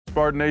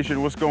Spartan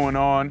Nation, what's going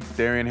on?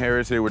 Darian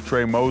Harris here with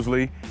Trey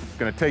Mosley.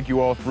 Gonna take you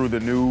all through the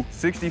new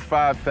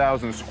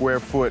 65,000 square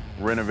foot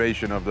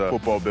renovation of the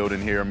football building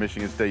here at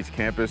Michigan State's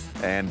campus.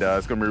 And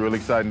it's gonna be a really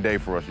exciting day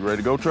for us. You ready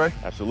to go, Trey?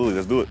 Absolutely,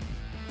 let's do it.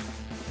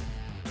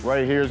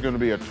 Right here is gonna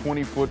be a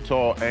 20-foot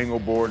tall angle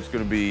board. It's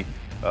gonna be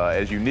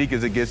as unique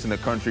as it gets in the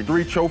country.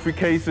 3 trophy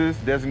cases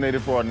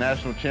designated for our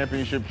national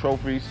championship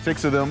trophies.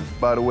 6 of them,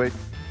 by the way.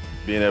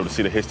 Being able to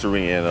see the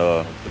history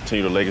and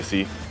continue the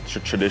legacy,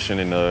 tradition,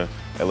 and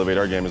elevate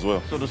our game as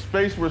well. So the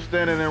space we're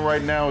standing in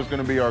right now is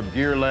gonna be our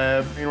gear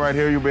lab. And right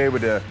here, you'll be able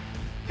to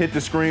hit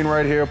the screen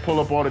right here, pull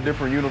up all the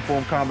different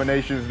uniform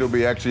combinations. There'll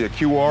be actually a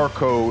QR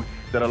code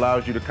that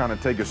allows you to kind of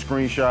take a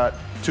screenshot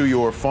to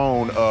your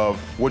phone of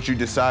what you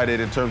decided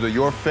in terms of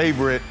your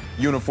favorite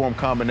uniform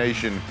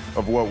combination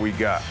of what we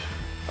got.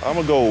 I'm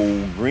gonna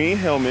go green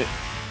helmet,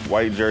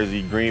 white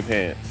jersey, green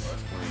pants.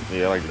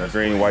 Yeah, I like the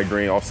green, white,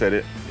 green, offset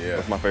it. Yeah.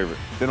 That's my favorite.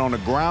 Then on the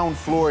ground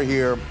floor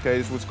here, okay,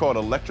 this is what's called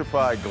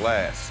electrified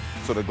glass.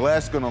 So the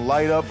glass is gonna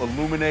light up,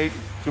 illuminate.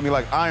 It's gonna be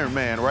like Iron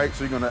Man, right?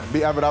 So you're gonna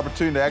have an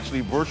opportunity to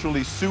actually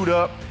virtually suit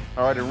up,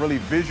 all right, and really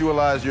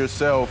visualize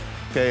yourself,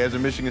 okay, as a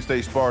Michigan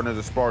State Spartan, as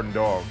a Spartan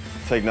dog.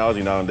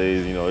 Technology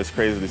nowadays, you know, it's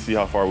crazy to see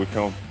how far we've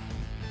come.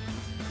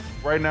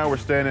 Right now we're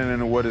standing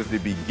in what is the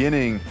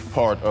beginning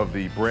part of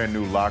the brand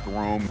new locker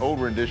room. Old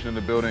rendition of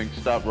the building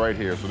stopped right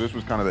here. So this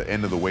was kind of the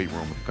end of the weight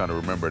room, if you kind of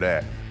remember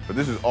that. But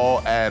this is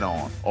all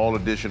add-on, all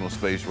additional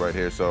space right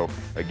here. So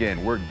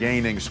again, we're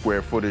gaining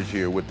square footage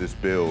here with this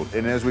build.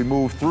 And as we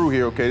move through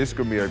here, okay, this is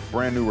gonna be a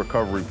brand new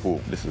recovery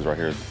pool. This is right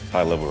here, it's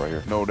high level right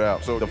here. No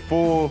doubt. So the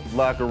full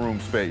locker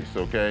room space,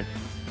 okay?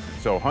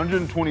 So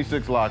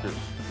 126 lockers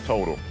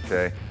total,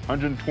 okay?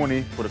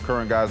 120 for the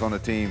current guys on the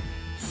team.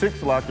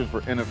 6 lockers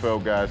for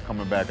NFL guys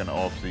coming back in the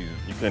offseason.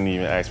 You couldn't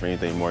even ask for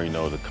anything more, you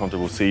know, the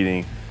comfortable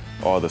seating,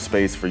 all the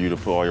space for you to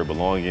put all your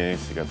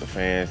belongings. You got the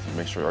fans, you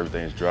make sure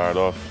everything is dried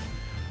off.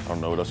 I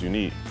don't know what else you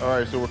need. All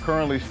right, so we're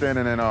currently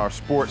standing in our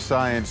sports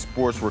science,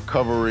 sports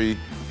recovery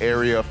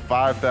area,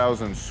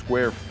 5,000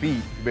 square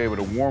feet. You'll be able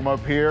to warm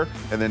up here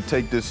and then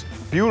take this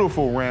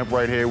beautiful ramp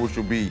right here, which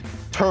will be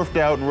turfed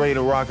out and ready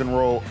to rock and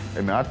roll.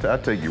 And I'll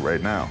take you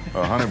right now,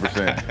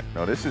 100%.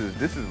 No, this is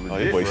legit. Oh,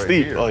 yeah, boy, right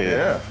steep. here. Oh,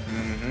 yeah.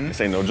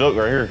 This ain't no joke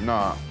right here.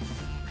 Nah.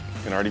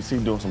 You can already see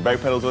doing some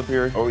back pedals up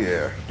here. Oh,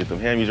 yeah. Get them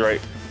hammies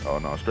right. Oh,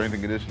 no, strength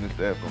and conditioning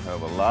staff gonna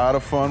have a lot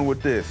of fun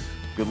with this.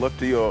 Good luck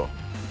to y'all.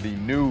 The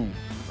new,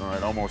 all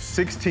right, almost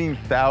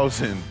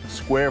 16,000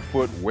 square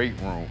foot weight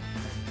room.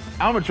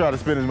 I'm gonna try to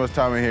spend as much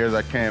time in here as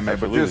I can, man.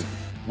 Absolutely. But just,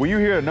 when you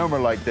hear a number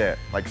like that,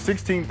 like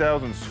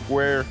 16,000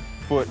 square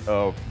foot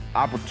of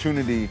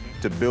opportunity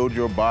to build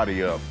your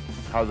body up,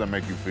 how does that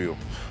make you feel?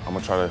 I'm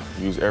gonna try to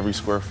use every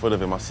square foot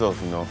of it myself,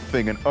 you know.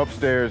 Thinking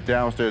upstairs,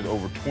 downstairs,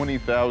 over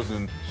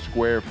 20,000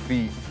 square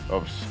feet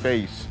of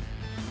space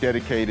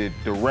dedicated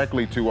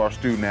directly to our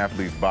student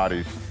athletes'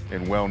 bodies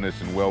and wellness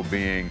and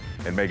well-being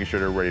and making sure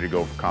they're ready to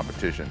go for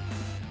competition.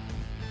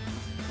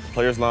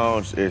 Players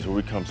Lounge is where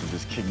we come to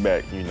just kick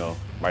back, you know,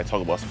 might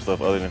talk about some stuff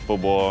other than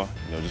football,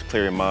 you know, just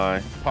clear your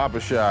mind. Pop a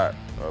shot,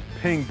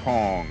 ping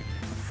pong,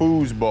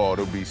 foosball,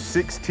 there'll be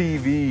 6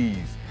 TVs,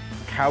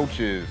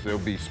 couches, there'll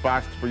be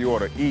spots for you all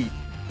to eat.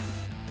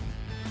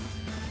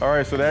 All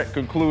right, so that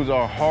concludes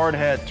our hard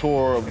hat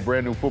tour of the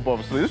brand new football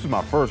facility. This is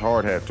my first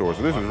hard hat tour,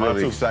 so this is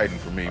really exciting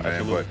for me, man.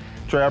 Absolutely.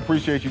 But Trey, I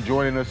appreciate you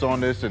joining us on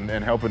this and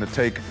helping to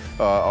take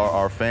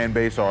our fan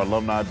base, our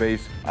alumni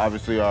base,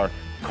 obviously our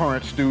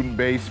current student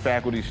base,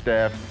 faculty,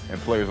 staff,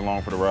 and players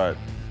along for the ride.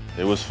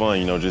 It was fun,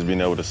 you know, just being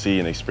able to see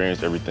and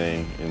experience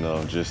everything, you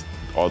know, just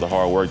all the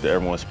hard work that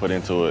everyone's put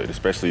into it,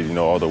 especially, you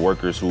know, all the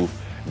workers who've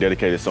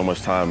dedicated so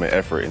much time and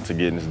effort into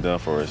getting this done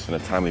for us in a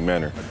timely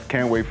manner.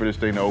 Can't wait for this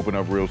thing to open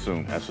up real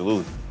soon.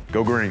 Absolutely.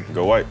 Go green.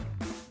 Go white.